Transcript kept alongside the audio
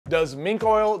Does mink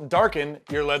oil darken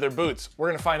your leather boots? We're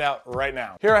gonna find out right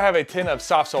now. Here I have a tin of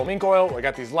soft sole mink oil. I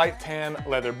got these light tan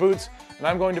leather boots, and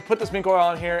I'm going to put this mink oil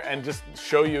on here and just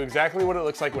show you exactly what it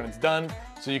looks like when it's done,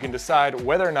 so you can decide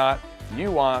whether or not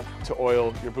you want to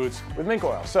oil your boots with mink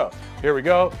oil. So here we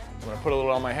go. I'm gonna put a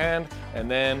little on my hand, and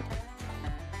then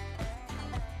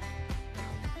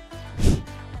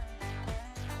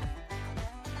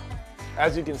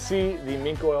as you can see, the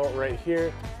mink oil right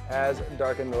here has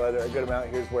darkened the leather a good amount.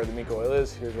 Here's where the mink oil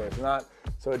is, here's where it's not.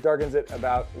 So it darkens it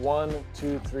about 1,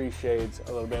 2, 3 shades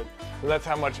a little bit. So that's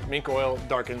how much mink oil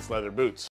darkens leather boots.